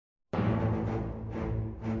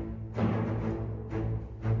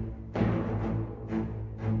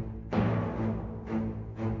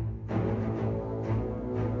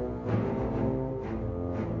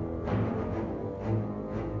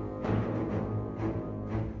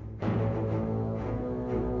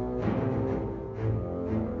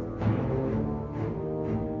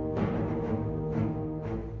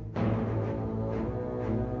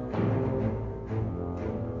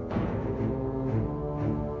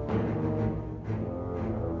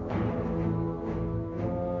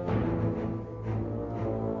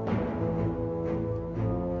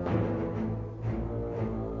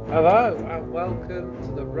Hello and welcome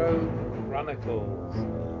to the Rogue Chronicles.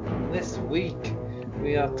 This week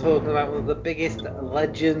we are talking about one of the biggest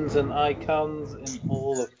legends and icons in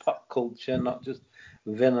all of pop culture, not just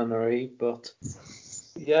villainy, but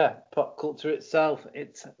pop culture itself.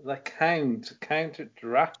 It's the Count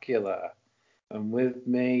Dracula. And with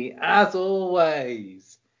me, as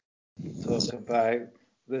always, to talk about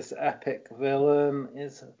this epic villain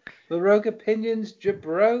is the Rogue Opinions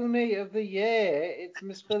Jabroni of the year. It's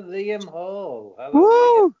Mr. Liam Hall.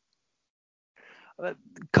 Hello, Woo!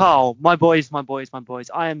 Carl, my boys.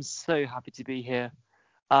 I am so happy to be here.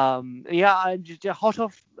 I'm just hot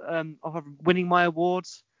off of winning my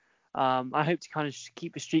awards. I hope to kind of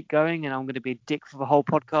keep the streak going, and I'm going to be a dick for the whole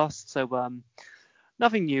podcast. So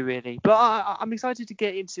nothing new really, but I'm excited to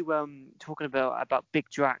get into talking about Big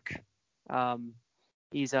Drac.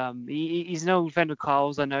 He's an old friend of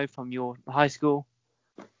Carl's, I know, from your high school.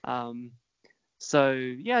 So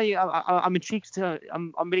I'm intrigued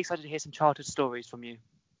I'm really excited to hear some childhood stories from you.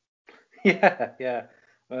 Yeah.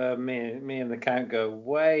 Me and the Count go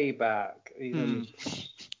way back, even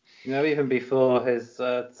before his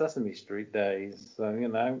Sesame Street days.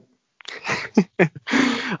 So.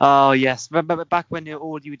 Oh yes, but back when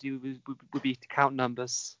all you would do would be to count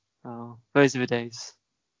numbers. Oh, those are the days.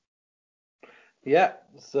 Yeah.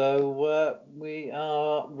 So we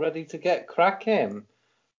are ready to get cracking.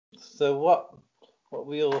 So what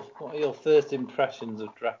are your first impressions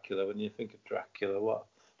of Dracula when you think of Dracula?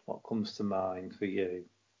 What comes to mind for you?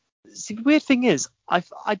 See, the weird thing is, I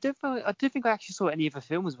don't think I actually saw any of the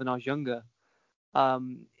films when I was younger.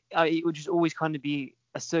 It would just always kind of be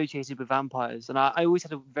associated with vampires, and I always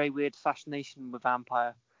had a very weird fascination with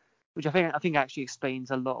vampire, which I think actually explains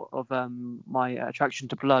a lot of my attraction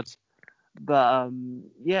to blood. But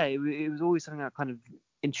it was always something that kind of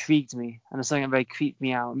intrigued me, and it's something that very creeped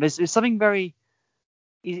me out. And there's something very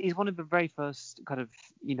he's one of the very first kind of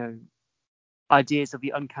ideas of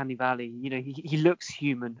the uncanny valley. He looks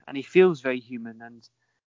human and he feels very human, and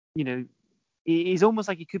he's almost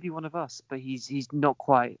like he could be one of us, but he's not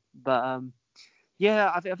quite. But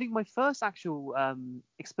I think my first actual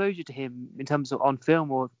exposure to him in terms of on film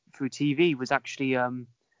or through TV was actually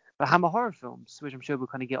the Hammer horror films, which I'm sure we'll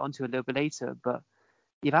kind of get onto a little bit later. But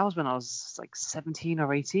that was when I was like 17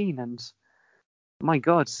 or 18, and my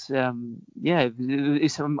God, I'm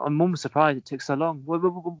almost surprised it took so long.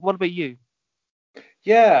 What about you?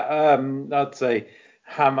 Yeah, I'd say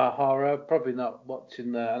Hammer horror. Probably not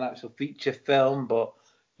watching an actual feature film, but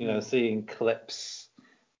seeing clips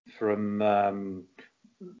from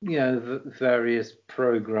various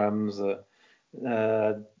programs that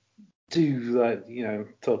do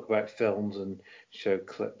talk about films and show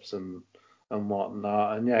clips and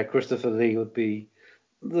whatnot. And yeah, Christopher Lee would be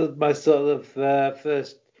my sort of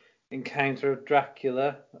first encounter of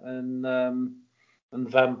Dracula and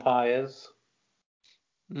vampires.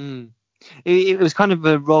 Mm. It was kind of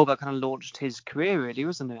a role that kind of launched his career, really,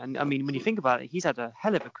 wasn't it? And I mean, when you think about it, he's had a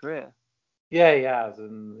hell of a career. Yeah, he has,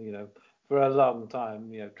 and for a long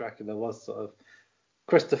time, Dracula was sort of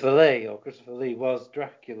Christopher Lee, or Christopher Lee was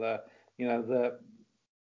Dracula. They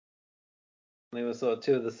were sort of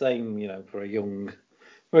two of the same, for a young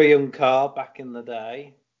Carl back in the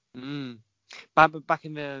day. Mm. Back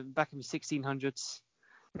in the 1600s.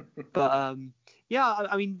 But I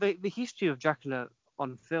mean, the history of Dracula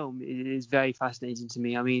on film is very fascinating to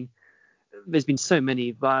me. I mean, there's been so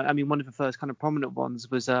many, but I mean, one of the first kind of prominent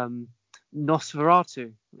ones was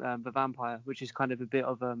Nosferatu, the vampire, which is kind of a bit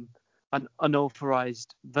of an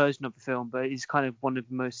unauthorized version of the film, but it's kind of one of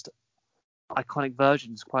the most iconic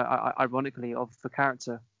versions, quite ironically, of the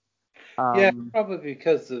character. Yeah, probably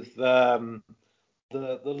because of the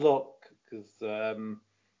look, because they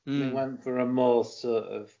went for a more sort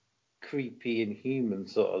of creepy and human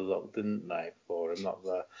sort of look, didn't they? For him, not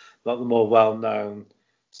the more well-known,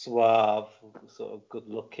 suave, sort of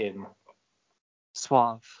good-looking.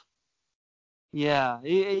 Suave. Yeah,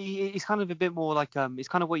 he's kind of a bit more like it's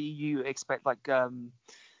kind of what you expect, like Barack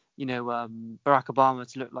Obama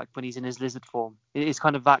to look like when he's in his lizard form. It's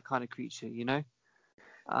kind of that kind of creature, Yeah,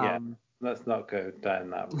 let's not go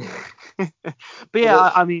down that road. But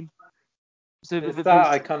yeah, I mean, so it's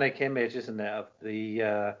that iconic image, isn't it, of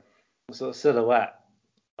the sort of silhouette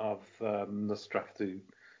of Nosferatu,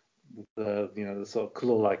 with the sort of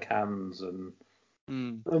claw-like hands and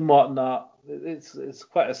whatnot. It's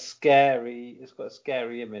quite a scary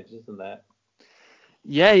image, isn't it?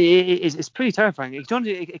 Yeah, it's pretty terrifying. It kind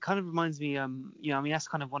of reminds me, I mean, that's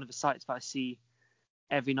kind of one of the sights that I see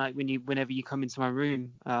every night whenever you come into my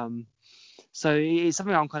room. So it's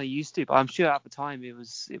something I'm kind of used to, but I'm sure at the time it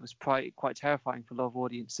was quite terrifying for a lot of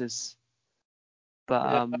audiences.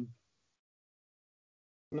 But Yeah.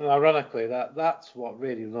 No, ironically, that's what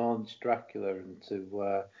really launched Dracula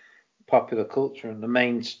into popular culture and the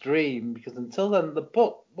mainstream, because until then the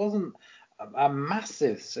book wasn't a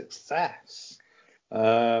massive success.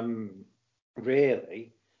 Um,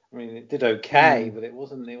 really. I mean, it did okay, mm, but it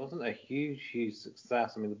wasn't a huge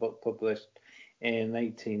success. I mean, the book published in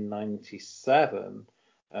 1897.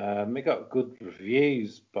 It got good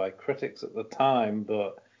reviews by critics at the time,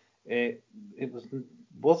 but it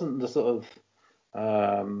wasn't the sort of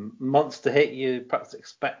monster hit you perhaps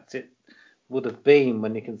expect it would have been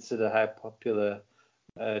when you consider how popular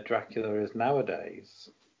Dracula is nowadays.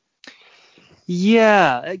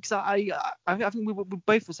 yeah, I think we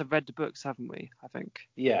both of us have read the books, haven't we? I think.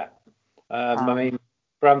 Yeah. I Um, mean,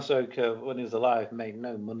 Bram Stoker, when he was alive, made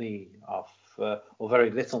no money off, or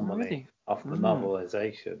very little oh, money really? off the Mm,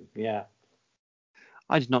 novelization. Yeah.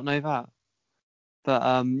 I did not know that.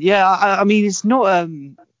 But yeah, I mean, it's not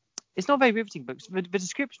very riveting books. The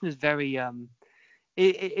description is very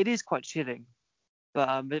it is quite chilling.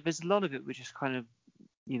 But there's a lot of it which is kind of,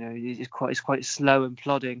 it's quite slow and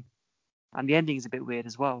plodding, and the ending is a bit weird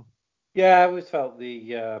as well. Yeah, I always felt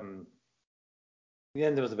the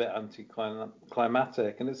ending was a bit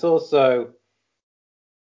anticlimactic, and it's also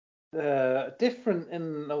different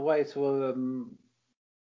in a way to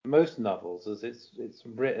most novels, as it's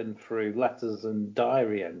written through letters and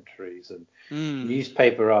diary entries and Mm.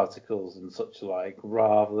 newspaper articles and such like,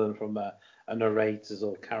 rather than from a narrator's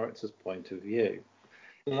or character's point of view.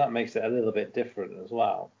 So that makes it a little bit different as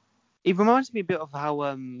well. It reminds me a bit of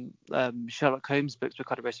how Sherlock Holmes books were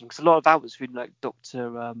kind of written, because a lot of that was through like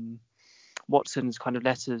Doctor Watson's kind of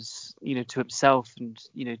letters, to himself and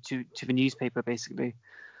to the newspaper basically.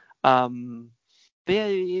 Um, but yeah,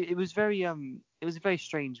 it was it was a very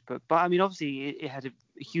strange book. But I mean, obviously, it had a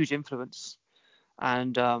huge influence,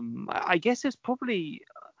 and I guess it's probably,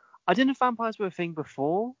 I didn't know if vampires were a thing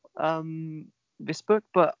before this book,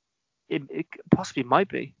 but it possibly might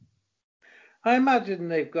be. I imagine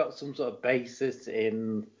they've got some sort of basis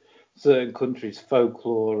in certain countries'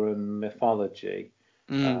 folklore and mythology.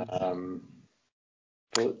 Mm. Um,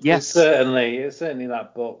 but it's Yes. certainly it's certainly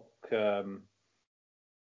that book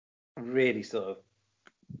really sort of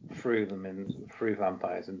threw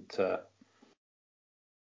vampires into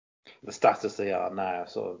the status they are now,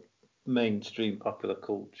 sort of mainstream popular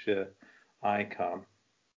culture icon.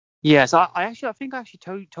 Yes. I think I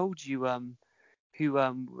actually told you who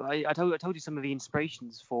I told you some of the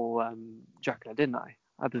inspirations for Dracula, didn't I?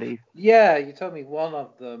 I believe. Yeah, you told me one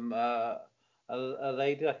of them, a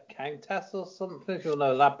lady, a countess or something. If you want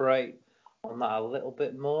to elaborate on that a little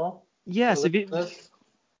bit more for Yes. the listeners.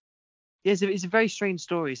 Yes, it's a very strange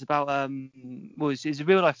story. It's about well, it's a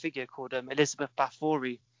real life figure called Elizabeth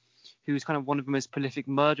Bathory, who's kind of one of the most prolific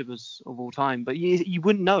murderers of all time. But you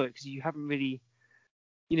wouldn't know it because you haven't really,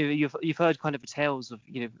 you've heard kind of the tales of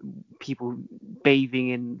people bathing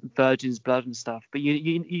in virgin's blood and stuff, but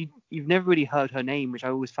you've never really heard her name, which I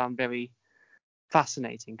always found very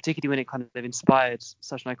fascinating, particularly when it kind of inspired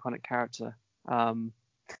such an iconic character. Um,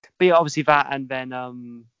 but yeah, obviously that, and then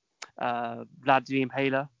Vlad the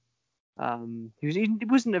Impaler, he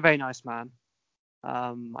wasn't a very nice man.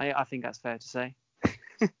 I think that's fair to say.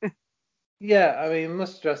 Yeah, I mean,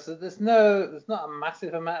 must stress that there's not a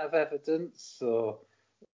massive amount of evidence or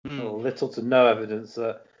Mm. little to no evidence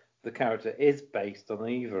that the character is based on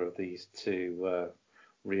either of these two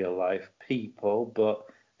real life people, but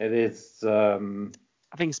it is, I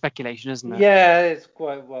think it's speculation, isn't it? yeah, it's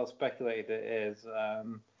quite well speculated it is.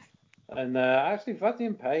 And actually, Vlad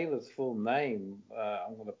Impaler's full name,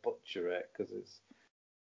 I'm going to butcher it because it's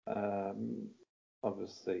um,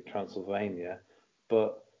 obviously Transylvania,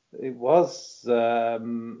 but it was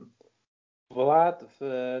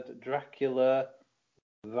Vlad Dracula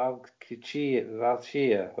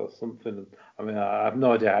Valkyria or something. I mean, I have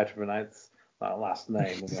no idea how to pronounce that last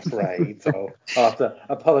name, I'm afraid. So I'll have to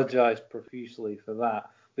apologise profusely for that.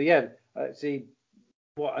 But yeah, actually,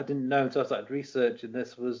 what I didn't know until I started researching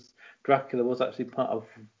this was Dracula was actually part of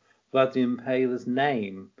Vlad the Impaler's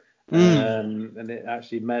name, Mm. and it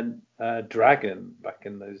actually meant dragon back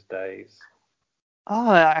in those days.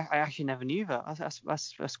 Oh, I actually never knew that.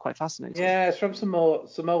 That's quite fascinating. Yeah, it's from some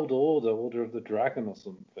old Order of the Dragon or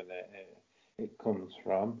something. It comes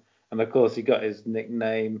from, and of course he got his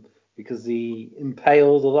nickname because he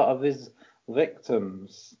impaled a lot of his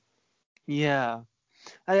victims. Yeah.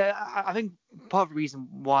 I think part of the reason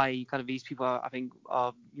why kind of these people are, I think,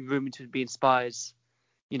 are rumored to be inspired,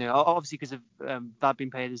 obviously because of that being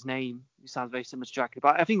paid his name, it sounds very similar to Dracula,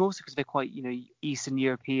 but I think also because they're quite, Eastern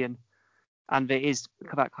European, and there is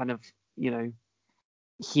that kind of, you know,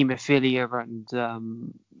 haemophilia and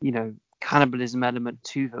cannibalism element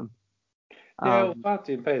to them. Yeah, well,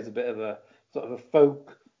 Fatih Bey is a bit of a sort of a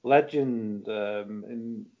folk legend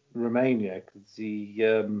in Romania because he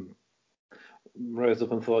rose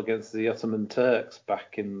up and fought against the Ottoman Turks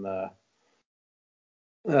back in the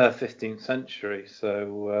 15th century.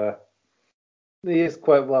 So he is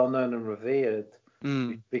quite well known and revered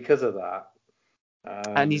because of that.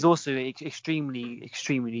 And he's also extremely,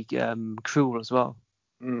 extremely cruel as well.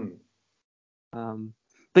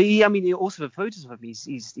 But also the photos of him,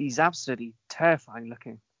 he's absolutely terrifying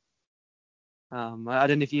looking. I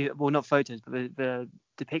don't know if you, well, not photos, but the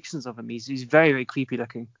depictions of him, he's very, very creepy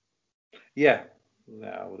looking. Yeah,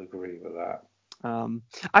 I would agree with that.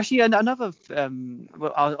 Actually, another,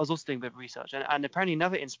 well, I was also doing a bit of research, and apparently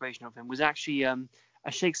another inspiration of him was actually a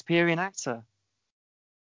Shakespearean actor.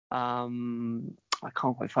 I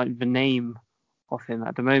can't quite find the name of him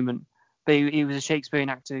at the moment, but he was a Shakespearean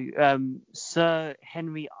actor, Sir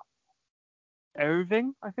Henry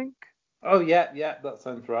Irving, I think. Oh yeah, that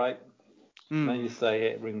sounds right. Now you say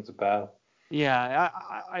it rings a bell. Yeah,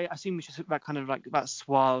 I assume it's just that kind of like that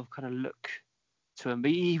suave kind of look to him.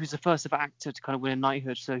 But he was the first ever actor to kind of win a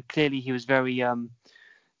knighthood, so clearly he was very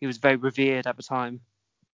revered at the time.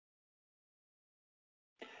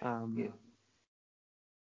 Yeah.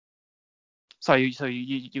 Sorry,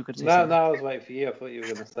 you could say no, something. I was waiting for you. I thought you were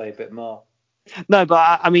going to say a bit more. No,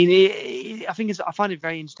 but I find it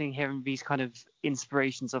very interesting hearing these kind of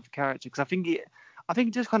inspirations of the character because I think it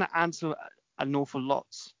just kind of adds an awful lot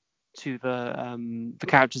to the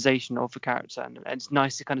characterization of the character, and it's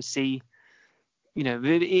nice to kind of see,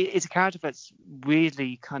 it's a character that's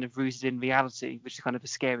weirdly kind of rooted in reality, which is kind of the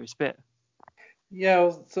scariest bit. Yeah,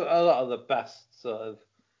 well, so a lot of the best sort of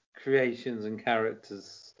creations and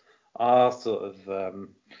characters are sort of,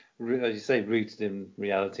 as you say, rooted in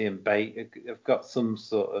reality and have got some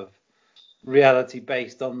sort of reality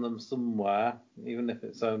based on them somewhere, even if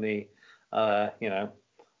it's only,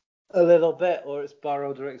 a little bit, or it's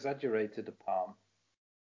borrowed or exaggerated upon.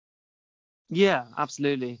 Yeah,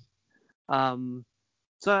 absolutely.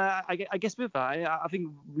 So I guess with that, I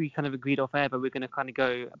think we kind of agreed off air, but we're going to kind of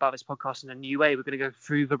go about this podcast in a new way. We're going to go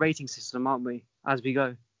through the rating system, aren't we, as we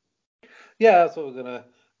go? Yeah, that's what we're going to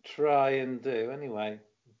try and do anyway.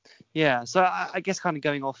 Yeah, so I guess kind of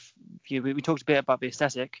going off, we talked a bit about the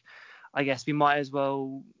aesthetic. I guess we might as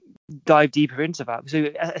well dive deeper into that. So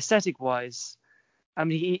aesthetic-wise, I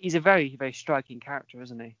mean, he's a very, very striking character,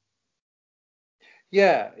 isn't he?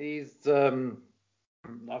 Yeah, he's. I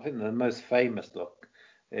think the most famous look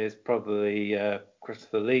is probably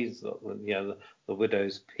Christopher Lee's look. The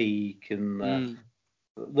Widow's Peak and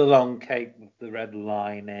the long cape with the red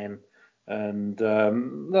line in, and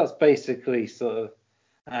that's basically sort of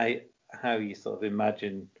how you sort of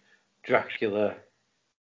imagine Dracula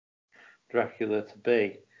to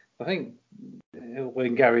be. I think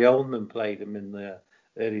when Gary Oldman played him in the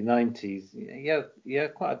early 90s, he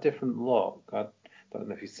had quite a different look. I don't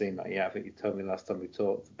know if you've seen that yet. I think you told me last time we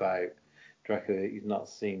talked about Dracula you've not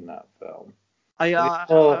seen that film.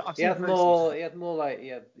 I've seen posters. He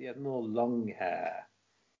had more long hair.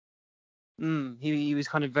 He was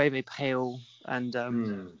kind of very, very pale and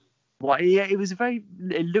white. Yeah, it looks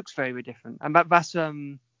very, very different. And that was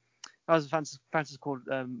Francis Ford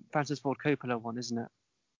Coppola one, isn't it?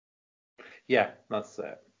 Yeah, that's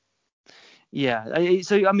it. Yeah.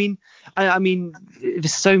 So I mean,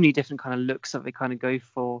 there's so many different kind of looks that they kind of go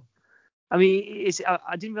for. I mean,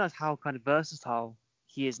 I didn't realize how kind of versatile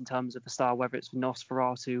he is in terms of the style, whether it's the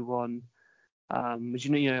Nosferatu one, which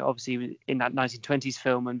obviously in that 1920s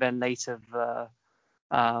film, and then later the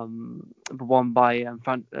one by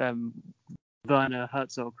Werner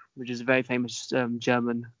Herzog, which is a very famous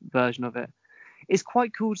German version of it. It's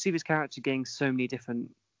quite cool to see this character getting so many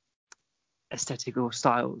different aesthetical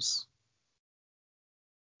styles.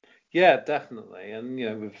 Yeah, definitely. And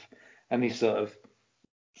with any sort of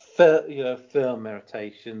film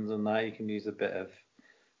imitations and that, you can use a bit of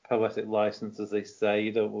poetic license, as they say.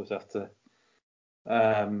 You don't always have to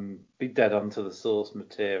be dead onto the source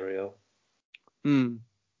material.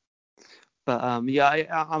 But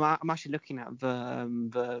yeah, I'm actually looking at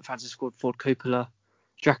the Francis Ford Coppola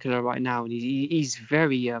Dracula right now, and he's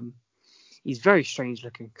very strange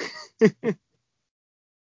looking.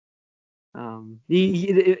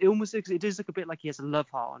 It almost looks, it does look a bit like he has a love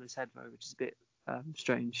heart on his head though, which is a bit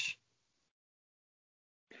strange.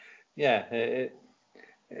 Yeah, it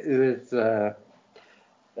is a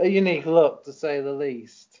unique look to say the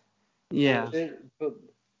least. Yeah. But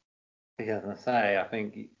yeah, as I say, I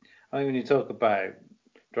think when you talk about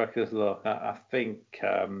Dracula's look, I think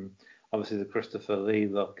obviously the Christopher Lee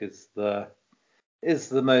look is the is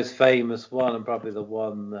the most famous one and probably the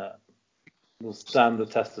one that will stand the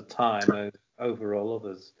test of time over all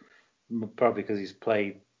others. Probably because he's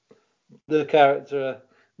played the character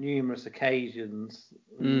numerous occasions.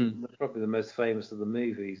 Probably the most famous of the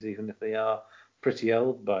movies, even if they are pretty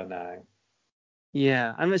old by now.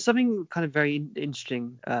 Yeah, and there's something kind of very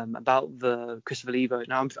interesting about the Christopher Lee vote.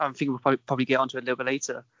 Now, I'm thinking we'll probably get onto it a little bit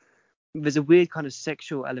later. There's a weird kind of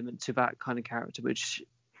sexual element to that kind of character, which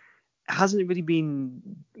wasn't really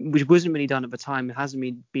done at the time. It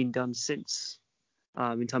hasn't been done since,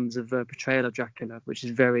 in terms of portrayal of Dracula, which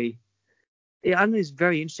is very, I don't know, it's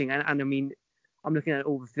very interesting. And I mean, I'm looking at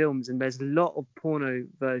all the films, and there's a lot of porno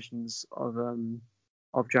versions of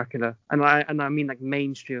Dracula, and I mean like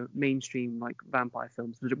mainstream like vampire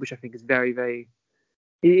films, which I think is very,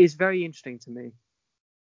 it is very interesting to me.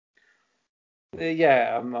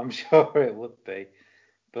 Yeah, I'm sure it would be,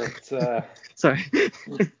 but sorry.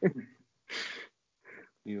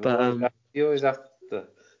 you But always have to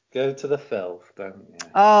go to the filth, don't you?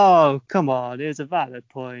 oh, come on, it's a valid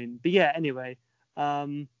point. But yeah, anyway,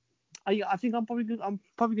 I think I'm probably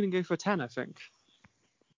gonna go for a 10. I think.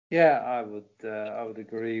 Yeah, I would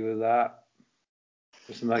agree with that.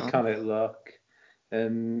 It's an iconic look,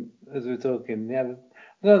 and as we're talking, yeah,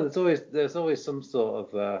 no, there's always some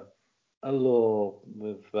sort of allure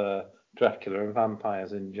with Dracula and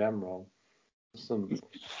vampires in general.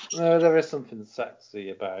 There is something sexy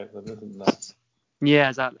about them, isn't there? Yeah,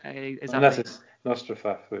 exactly. Unless it's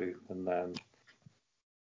Nosferatu, and then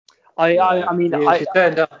I mean,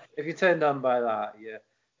 if you're turned on by that,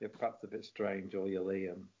 you're perhaps a bit strange, or you're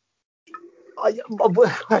Liam. I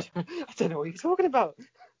don't know what you're talking about.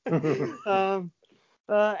 Anyway,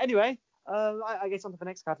 I guess on to the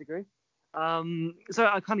next category. So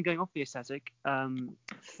I'm kind of going off the aesthetic.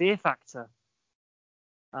 Fear factor.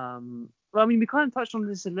 Well, I mean, we kind of touched on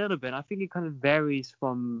this a little bit. I think it kind of varies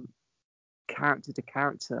from character to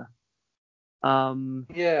character.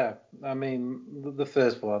 Yeah, I mean the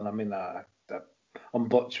first one. I mean, I'm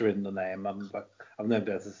butchering the name. I've no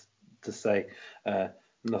better to say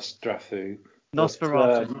Nostratu.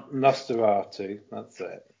 Nosferatu. That's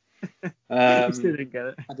it. You still didn't get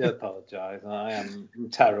it. I do apologise. I'm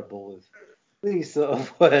terrible with these sort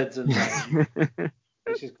of words and names,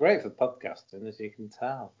 which is great for podcasting, as you can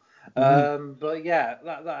tell. But yeah,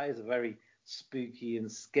 that is a very spooky and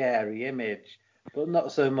scary image, but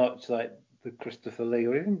not so much like the Christopher Lee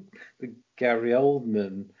or even the Gary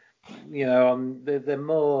Oldman. You know, they're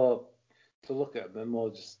more, to look at them, they're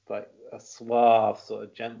more just like a suave sort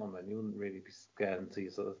of gentleman. You wouldn't really be scared until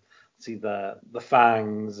you sort of see the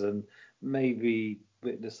fangs and maybe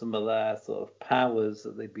witness some of their sort of powers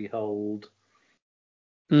that they behold.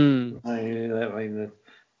 I mean,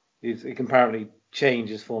 he can apparently change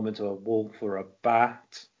his form into a wolf or a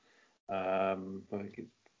bat. Like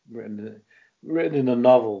it's written in a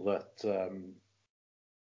novel that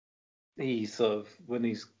he sort of, when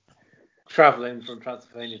he's traveling from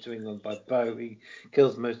Transylvania to England by boat, he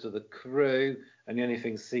kills most of the crew, and the only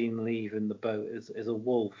thing seen leaving the boat is a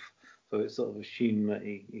wolf. So it's sort of assumed that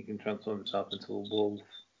he can transform himself into a wolf,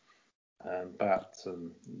 and bats,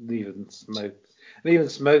 and even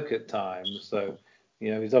smoke at times. So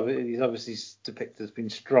you know he's obviously depicted as being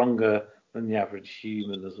stronger than the average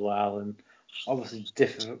human as well, and obviously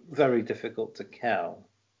very difficult to kill.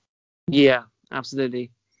 Yeah,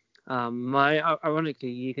 absolutely.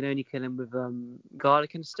 Ironically, you can only kill him with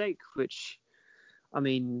garlic and steak, which, I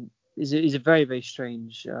mean, is a very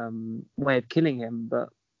strange way of killing him. But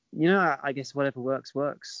you know, I guess whatever works.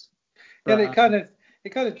 Yeah, But, that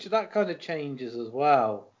kind of changes as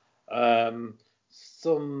well.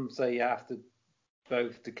 Some say you have to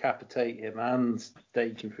both decapitate him and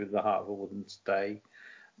stake him through the heart of a wooden stake.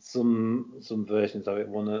 Some versions of it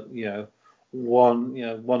one or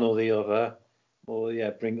the other, or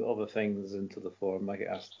bring other things into the form, like it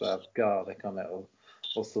has to have garlic on it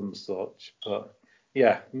or some such. But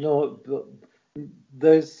yeah, no,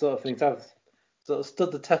 those sort of things have sort of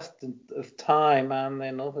stood the test of time, and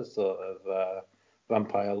then other sort of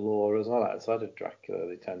vampire lore as well. Outside of Dracula,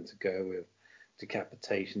 they tend to go with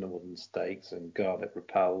decapitation of wooden stakes, and garlic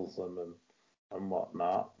repels them and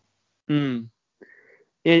whatnot.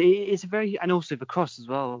 It's a very, and also the cross as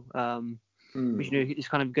well. Which, you know, it's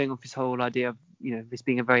kind of going off this whole idea of, you know, this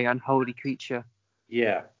being a very unholy creature.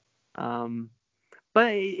 Yeah. But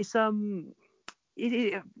it's so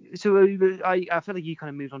I feel like you kind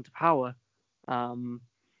of moved on to power.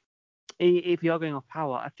 If you are going off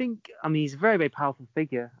power, I think, I mean, he's a very powerful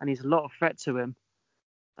figure, and he's a lot of threat to him.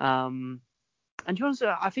 And you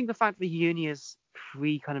also, I think the fact that he only has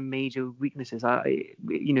 3 kind of major weaknesses,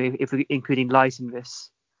 you know, if we're including light in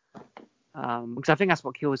this, Because I think that's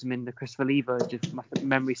what kills him in the Christopher Lee version, if my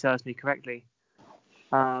memory serves me correctly.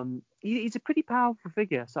 He's a pretty powerful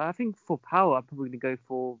figure, so I think for power, I'm probably going to go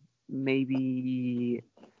for maybe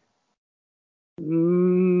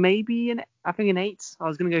I think an 8. I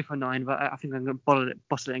was going to go for a 9, but I think I'm going to bottle it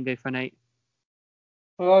and go for an 8.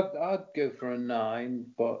 Well, I'd go for a 9,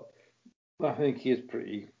 but I think he is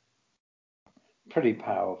pretty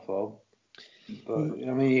powerful. But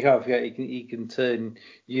I mean, you can't forget he can turn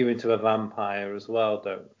you into a vampire as well.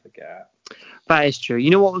 Don't forget. That is true. You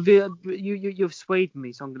know what? You've swayed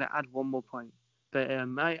me, so I'm going to add one more point. But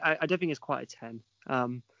I don't think it's quite a 10.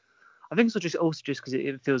 I think it's also just because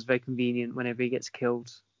it feels very convenient whenever he gets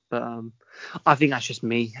killed. But I think that's just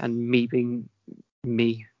me, and me being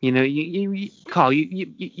me. You know, you Carl,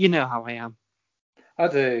 you know how I am. I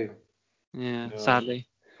do. Yeah, sadly.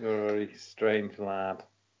 You're a very strange lad.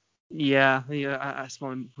 Yeah, that's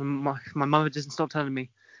my mother doesn't stop telling me.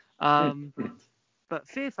 But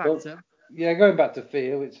fear factor. Well, going back to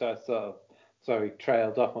fear, which I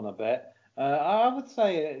trailed off on a bit. I would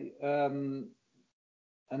say an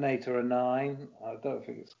 8 or a 9. I don't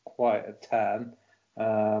think it's quite a 10.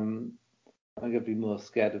 I'm gonna be more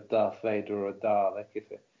scared of Darth Vader or a Dalek if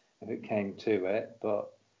it came to it,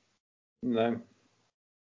 but no.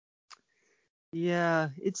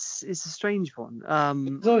 Yeah, it's a strange one.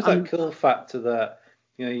 There's always that cool factor that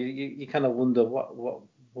you kind of wonder what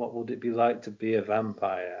would it be like to be a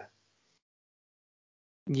vampire.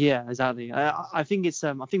 Yeah, exactly. I think it's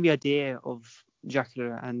I think the idea of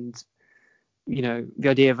Dracula and the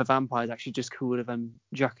idea of a vampire is actually just cooler than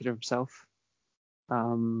Dracula himself.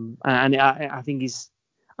 And I think he's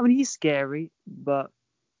scary, but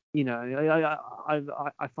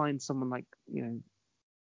I find someone like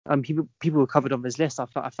people who are covered on this list,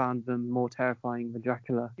 I found them more terrifying than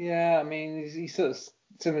Dracula. Yeah, I mean he's sort of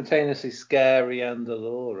simultaneously scary and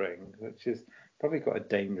alluring, which is probably quite a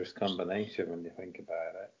dangerous combination when you think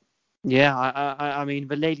about it. Yeah, I mean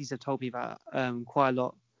the ladies have told me about quite a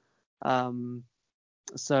lot.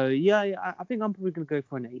 So yeah, I think I'm probably gonna go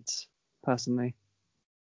for an 8 personally.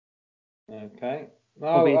 Okay, What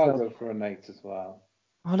about I'll yourself? go for an 8 as well.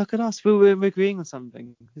 Oh, look at us. We're agreeing on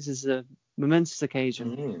something. This is a momentous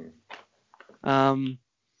occasion. Mm.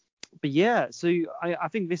 But yeah, so I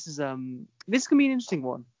think this can be an interesting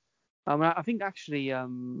one. I think actually I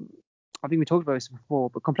think we talked about this before,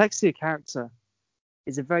 but complexity of character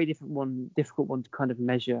is a very difficult one to kind of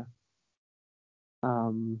measure.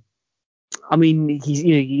 I mean,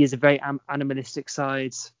 he is a very animalistic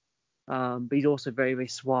side, but he's also very, very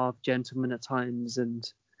suave gentleman at times, and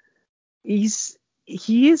he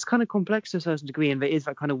is kind of complex to a certain degree, and there is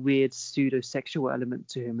that kind of weird pseudo sexual element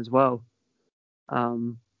to him as well.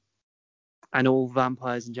 And all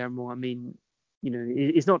vampires in general. I mean,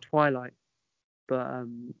 it's not Twilight, but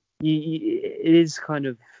it is kind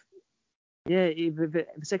of the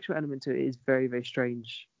sexual element to it is very, very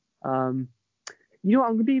strange. You know what?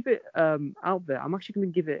 I'm gonna be a bit out there. I'm actually gonna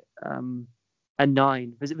give it a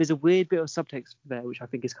 9. There's a weird bit of subtext there, which I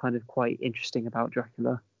think is kind of quite interesting about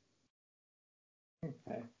Dracula.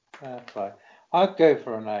 Okay, that's fine. I'd go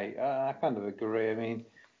for an 8. I kind of agree. I mean,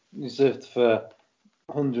 he's lived for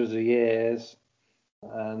hundreds of years,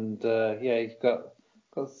 and yeah, he's got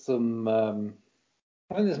some.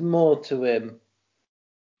 I think there's more to him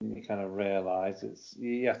than you kind of realise.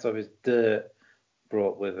 You have to have his dirt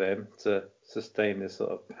brought with him to sustain this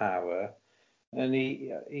sort of power, and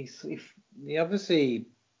he obviously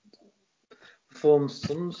forms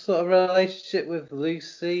some sort of relationship with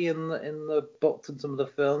Lucy in the books and some of the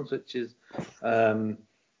films, which is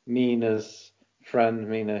Mina's friend,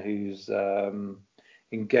 Mina, who's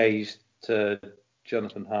engaged to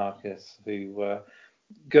Jonathan Harkis, who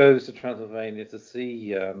goes to Transylvania to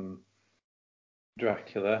see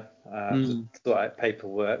Dracula to sort out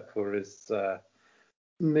paperwork for his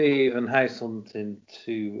move and house hunting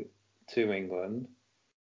to England.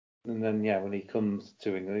 And then, yeah, when he comes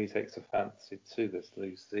to England, he takes a fancy to this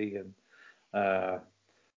Lucy and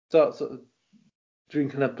starts sort of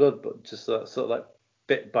drinking her blood, but just sort of like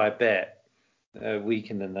bit by bit,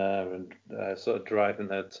 weakening her and sort of driving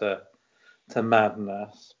her to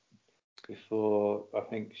madness before I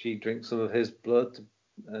think she drinks some of his blood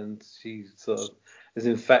and she sort of is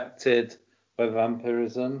infected by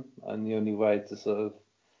vampirism. And the only way to sort of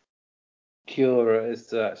cure her is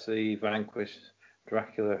to actually vanquish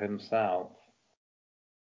Dracula himself.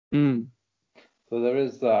 Mm. So there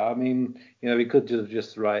is that. I mean, he could he could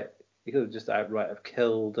have just outright have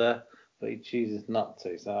killed her, but he chooses not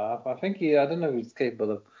to. So I think I don't know if he's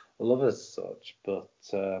capable of love as such, but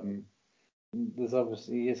there's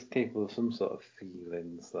obviously he is capable of some sort of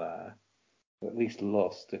feelings there. at least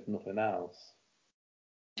lust, if nothing else.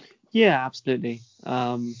 Yeah, absolutely.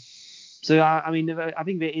 So I mean, I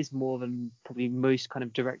think there is more than probably most kind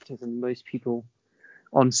of directors and most people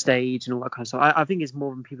on stage and all that kind of stuff. I think it's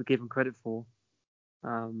more than people give him credit for.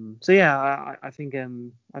 So yeah, I think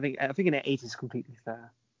an 8 is completely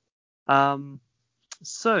fair.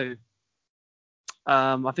 So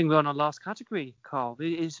I think we're on our last category, Carl.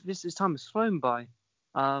 This time has flown by.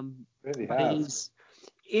 Really But it has. is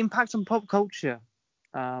impact on pop culture.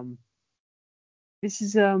 This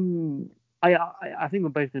is I think we're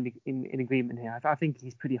both in agreement here. I think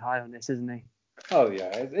he's pretty high on this, isn't he? Oh yeah,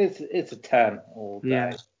 it's a 10 all Yeah.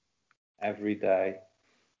 day, every day.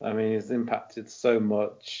 I mean, it's impacted so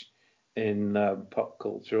much in pop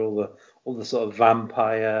culture. All the sort of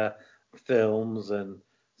vampire films and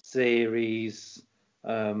series.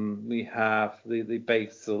 We have they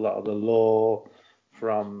base a lot of the lore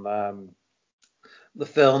from the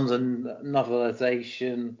films and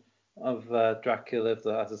novelization of Dracula,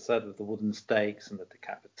 as I said, with the wooden stakes and the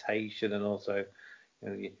decapitation, and also,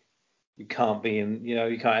 you can't be in,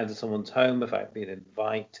 you can't enter someone's home without being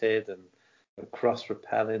invited, and cross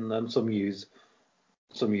repelling them. Some use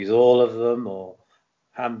all of them, or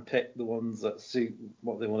handpick the ones that suit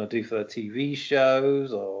what they want to do for their TV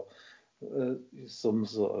shows, or some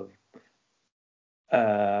sort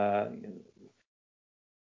of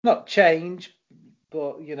not change,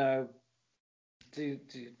 but do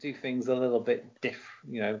things a little bit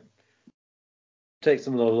different. Take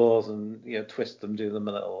some of the laws and twist them, do them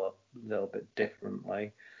a little bit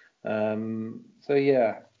differently. So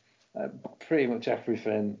yeah, pretty much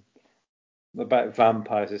everything about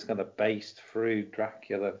vampires is kind of based through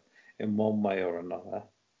Dracula in one way or another.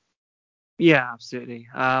 Yeah, absolutely.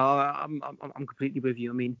 I'm completely with you.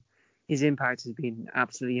 I mean, his impact has been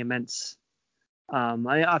absolutely immense.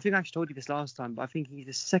 I think I actually told you this last time, but I think he's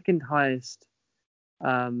the second highest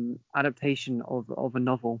adaptation of a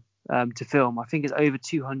novel to film. I think it's over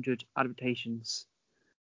 200 adaptations.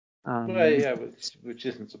 Well, Um, yeah, which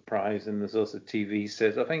isn't surprising. There's also TV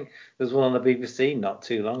series. I think there's one on the BBC not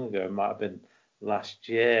too long ago. It might have been last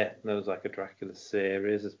year. There was like a Dracula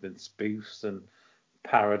series. There's been spoofs and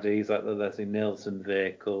parodies like the Leslie Nielsen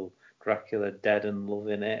vehicle, Dracula Dead and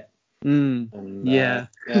Loving It, and yeah.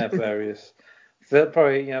 yeah, various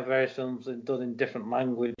films done in different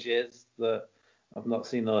languages that I've not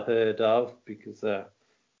seen or heard of because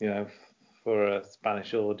you know for a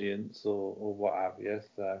Spanish audience or what have you.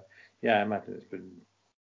 So yeah, I imagine it's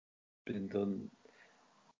been done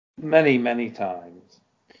many times.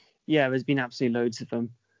 Yeah, there's been absolutely loads of them.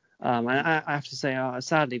 I have to say,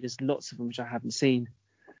 sadly, there's lots of them which I haven't seen.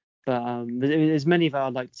 But there's many that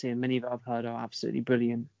I'd like to see, and many that I've heard are absolutely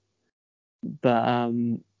brilliant. But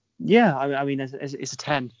yeah, I mean, it's a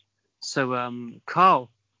 10. So, Carl,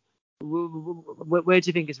 where do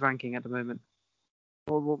you think it's ranking at the moment?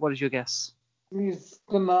 What is your guess? I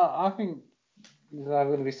think he's either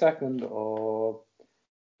going to be second or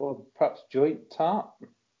perhaps joint top.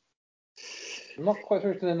 I'm not quite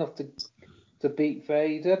certain enough to beat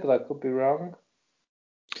Vader, but I could be wrong.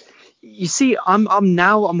 You see, I'm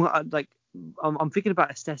thinking about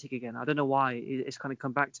aesthetic again. I don't know why it's kind of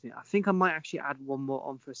come back to me. I think I might actually add one more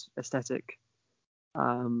on for aesthetic.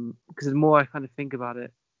 Because the more I kind of think about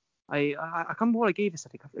it, I can't remember what I gave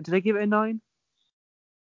aesthetic. Did I give it a 9?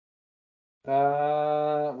 Where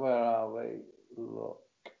are we? Look.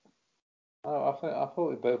 Oh, I thought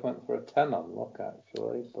we both went for a 10 on look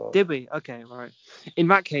actually, but Did we? Okay, all right. In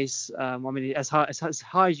that case, I mean, as high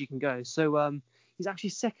as you can go. So he's actually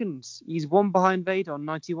second. He's one behind Vader on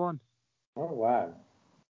 91. oh wow,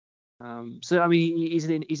 So I mean,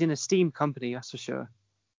 he's in a steam company, that's for sure.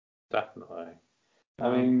 definitely. I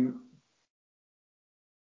Um, mean,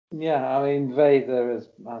 yeah, I mean Vader has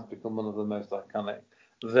become one of the most iconic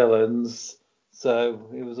villains, so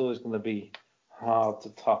it was always going to be hard to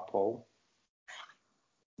topple.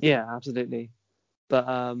 yeah, absolutely. But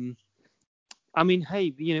I mean,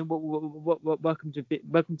 hey, welcome to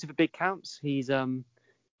the big counts. He's can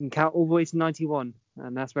count all the way to 91,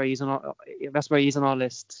 and that's where he's on our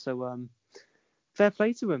list. So fair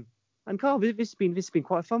play to him. And Carl, this has been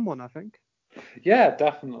quite a fun one, I think. Yeah,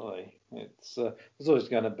 definitely. It's always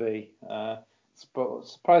going to be.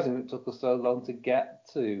 Surprising it took us so long to get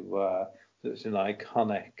to such an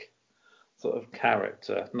iconic sort of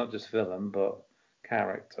character, not just villain, but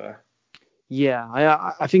character. Yeah,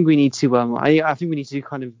 I think we need to I think we need to do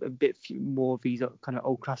kind of a bit more of these kind of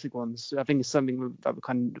old classic ones. I think it's something that we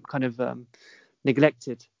kind of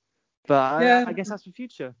neglected. But Yeah, I guess that's the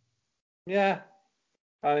future. yeah.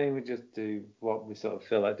 I mean, we just do what we sort of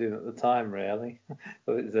feel like doing at the time, really. If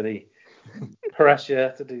there's any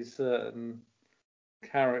pressure to do certain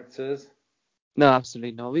characters. No,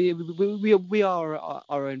 absolutely not. We are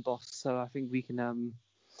our own boss, so I think we can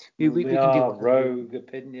We we can do are whatever we want. rogue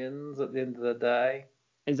opinions at the end of the day.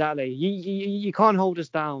 Exactly. You can't hold us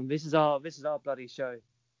down. This is our bloody show.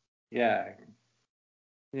 Yeah.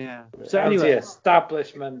 Yeah. So anyway,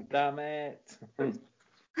 Anti-establishment, damn it.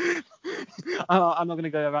 I'm not going to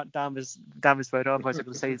go around down this road. Otherwise, I'm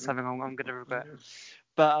going to say something I'm going to regret.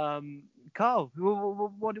 But Carl,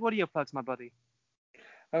 what are your plugs, my buddy?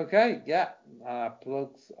 Okay, yeah.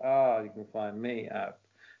 Plugs are, you can find me at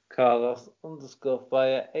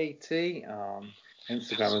Carlos_Fire80 on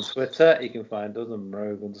Instagram and Twitter. You can find us on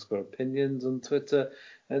Rogue_Opinions on Twitter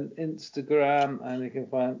and Instagram. And you can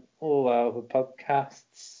find all our other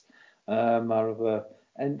podcasts, our other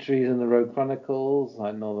entries in the Rogue Chronicles,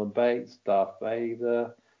 like Northern Bates, Darth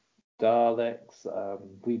Vader, Daleks,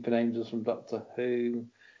 Weeping Angels from Doctor Who.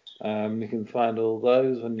 You can find all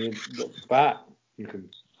those when you look back. You can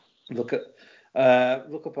look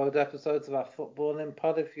up old episodes of our footballing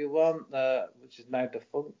pod if you want, which is now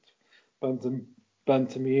defunct.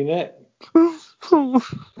 Bantam Unit.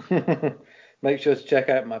 Make sure to check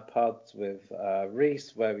out my pods with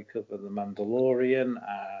Reese, where we cover The Mandalorian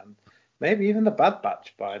and maybe even The Bad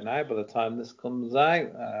Batch by now. By the time this comes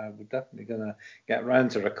out, we're definitely going to get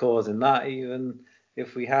around to recording that, even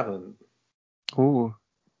if we haven't. Oh,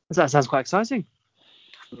 that sounds quite exciting.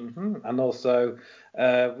 And also, which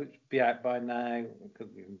will be out by now, it could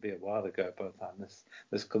even be a while ago by the time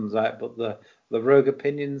this comes out, but the Rogue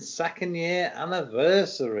Opinions 2nd year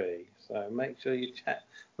anniversary. So make sure you check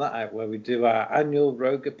that out, where we do our annual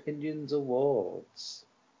Rogue Opinions Awards.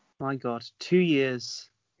 My God, 2 years.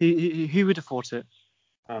 Who would have thought it?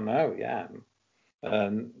 I know, yeah.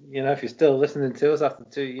 And, if you're still listening to us after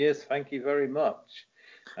 2 years, thank you very much.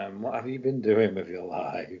 What have you been doing with your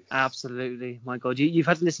lives? Absolutely, my God, you've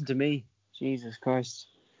had to listen to me. Jesus Christ.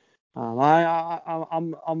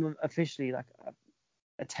 I'm officially like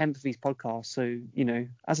a tenth of these podcasts, so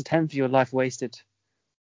as a tenth of your life wasted.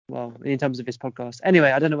 Well, in terms of this podcast.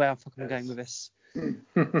 Anyway, I don't know where I'm fucking going with this.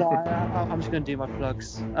 But I'm just going to do my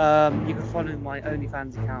plugs. You can follow my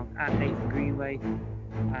OnlyFans account at Nathan Greenway.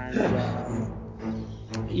 And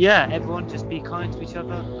yeah, everyone just be kind to each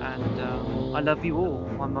other. And I love you all,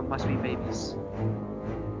 my sweet babies.